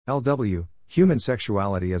LW, Human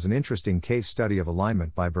Sexuality as an Interesting Case Study of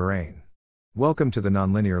Alignment by Beren. Welcome to the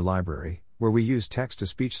Nonlinear Library, where we use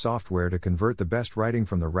text-to-speech software to convert the best writing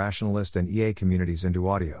from the rationalist and EA communities into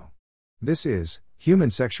audio. This is Human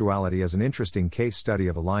Sexuality as an Interesting Case Study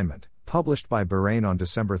of Alignment, published by Beren on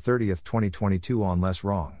December 30, 2022 on Less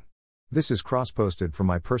Wrong. This is cross-posted from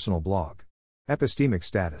my personal blog. Epistemic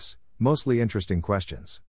status, mostly interesting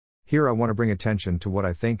questions. Here I want to bring attention to what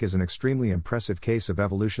I think is an extremely impressive case of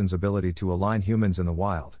evolution's ability to align humans in the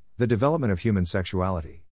wild, the development of human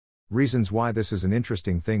sexuality. Reasons why this is an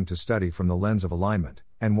interesting thing to study from the lens of alignment,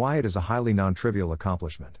 and why it is a highly non-trivial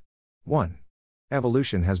accomplishment. 1.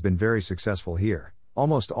 Evolution has been very successful here.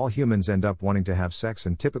 Almost all humans end up wanting to have sex,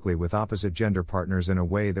 and typically with opposite gender partners, in a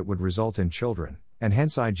way that would result in children, and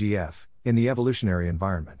hence IGF, in the evolutionary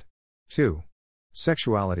environment. 2.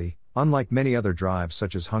 Sexuality, unlike many other drives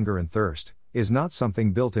such as hunger and thirst, is not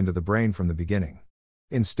something built into the brain from the beginning.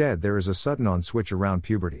 Instead, there is a sudden on switch around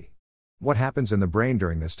puberty. What happens in the brain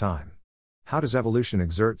during this time? How does evolution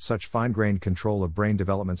exert such fine-grained control of brain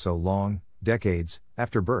development so long, decades,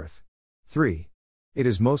 after birth? 3. It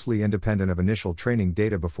is mostly independent of initial training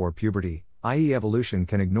data before puberty, i.e. evolution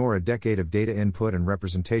can ignore a decade of data input and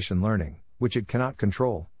representation learning, which it cannot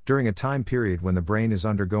control, during a time period when the brain is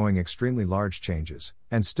undergoing extremely large changes,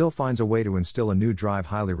 and still finds a way to instill a new drive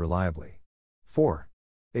highly reliably. 4.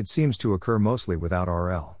 It seems to occur mostly without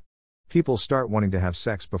RL. People start wanting to have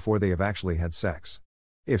sex before they have actually had sex.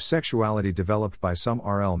 If sexuality developed by some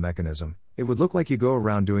RL mechanism, it would look like you go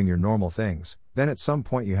around doing your normal things, then at some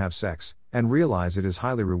point you have sex, and realize it is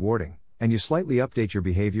highly rewarding, and you slightly update your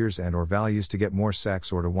behaviors and/or values to get more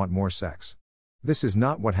sex or to want more sex. This is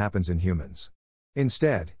not what happens in humans.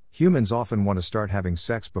 Instead, humans often want to start having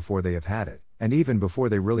sex before they have had it, and even before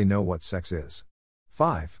they really know what sex is.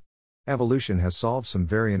 5. Evolution has solved some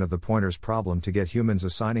variant of the pointer's problem to get humans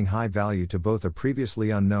assigning high value to both a previously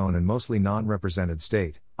unknown and mostly non-represented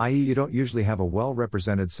state, i.e. you don't usually have a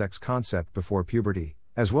well-represented sex concept before puberty,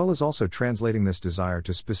 as well as also translating this desire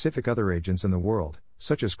to specific other agents in the world,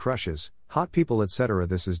 such as crushes, hot people, etc.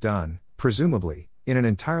 This is done, presumably, in an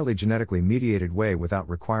entirely genetically mediated way without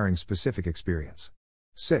requiring specific experience.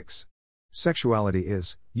 6. Sexuality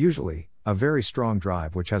is, usually, a very strong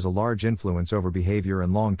drive which has a large influence over behavior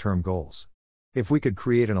and long-term goals. If we could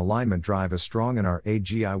create an alignment drive as strong in our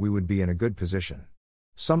AGI, we would be in a good position.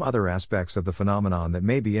 Some other aspects of the phenomenon that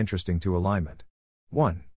may be interesting to alignment.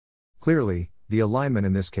 1. Clearly, the alignment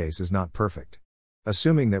in this case is not perfect.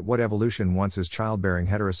 Assuming that what evolution wants is childbearing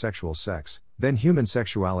heterosexual sex, then human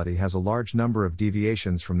sexuality has a large number of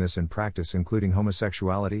deviations from this in practice, including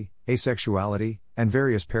homosexuality, asexuality, and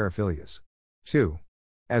various paraphilias. 2.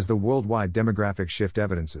 As the worldwide demographic shift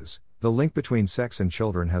evidences, the link between sex and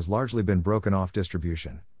children has largely been broken off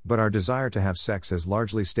distribution, but our desire to have sex has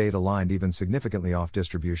largely stayed aligned, even significantly off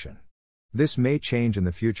distribution. This may change in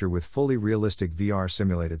the future with fully realistic VR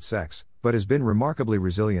simulated sex, but has been remarkably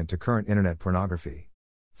resilient to current internet pornography.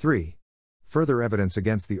 3. Further evidence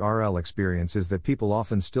against the RL experience is that people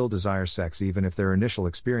often still desire sex even if their initial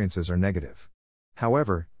experiences are negative.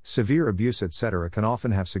 However, severe abuse etc. can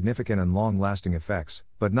often have significant and long-lasting effects,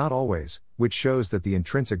 but not always, which shows that the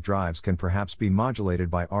intrinsic drives can perhaps be modulated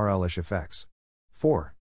by RL-ish effects.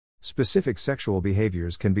 4. Specific sexual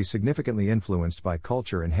behaviors can be significantly influenced by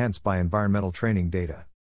culture and hence by environmental training data.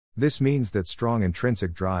 This means that strong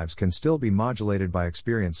intrinsic drives can still be modulated by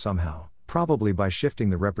experience somehow, probably by shifting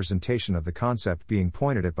the representation of the concept being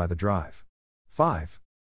pointed at by the drive. 5.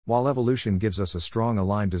 While evolution gives us a strong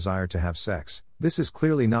aligned desire to have sex, this is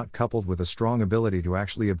clearly not coupled with a strong ability to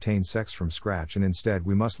actually obtain sex from scratch, and instead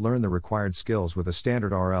we must learn the required skills with a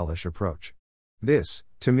standard RL-ish approach. This,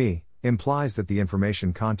 to me, implies that the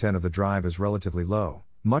information content of the drive is relatively low,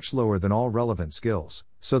 much lower than all relevant skills,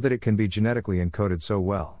 so that it can be genetically encoded so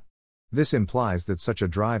well. This implies that such a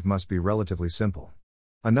drive must be relatively simple.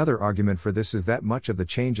 Another argument for this is that much of the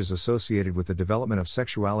changes associated with the development of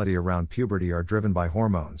sexuality around puberty are driven by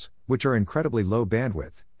hormones, which are incredibly low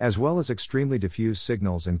bandwidth, as well as extremely diffuse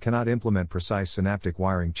signals and cannot implement precise synaptic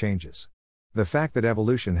wiring changes. The fact that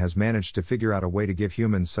evolution has managed to figure out a way to give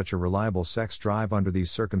humans such a reliable sex drive under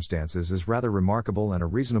these circumstances is rather remarkable and a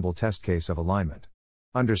reasonable test case of alignment.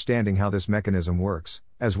 Understanding how this mechanism works,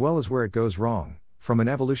 as well as where it goes wrong, from an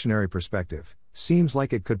evolutionary perspective, seems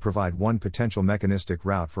like it could provide one potential mechanistic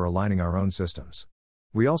route for aligning our own systems.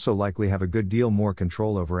 We also likely have a good deal more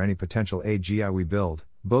control over any potential AGI we build,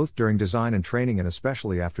 both during design and training and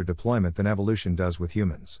especially after deployment, than evolution does with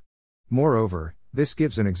humans. Moreover, this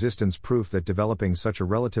gives an existence proof that developing such a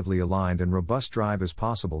relatively aligned and robust drive is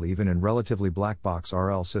possible even in relatively black box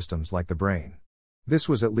RL systems like the brain. This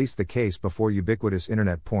was at least the case before ubiquitous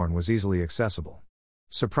internet porn was easily accessible.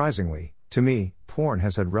 Surprisingly, to me, porn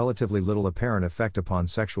has had relatively little apparent effect upon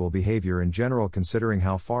sexual behavior in general considering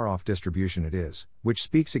how far off distribution it is, which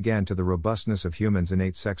speaks again to the robustness of humans'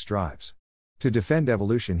 innate sex drives. To defend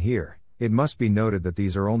evolution here, it must be noted that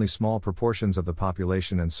these are only small proportions of the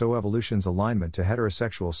population, and so evolution's alignment to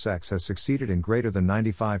heterosexual sex has succeeded in greater than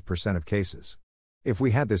 95% of cases. If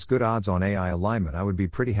we had this good odds on AI alignment, I would be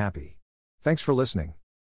pretty happy. Thanks for listening.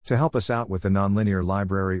 To help us out with the Nonlinear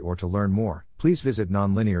Library or to learn more, please visit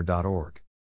nonlinear.org.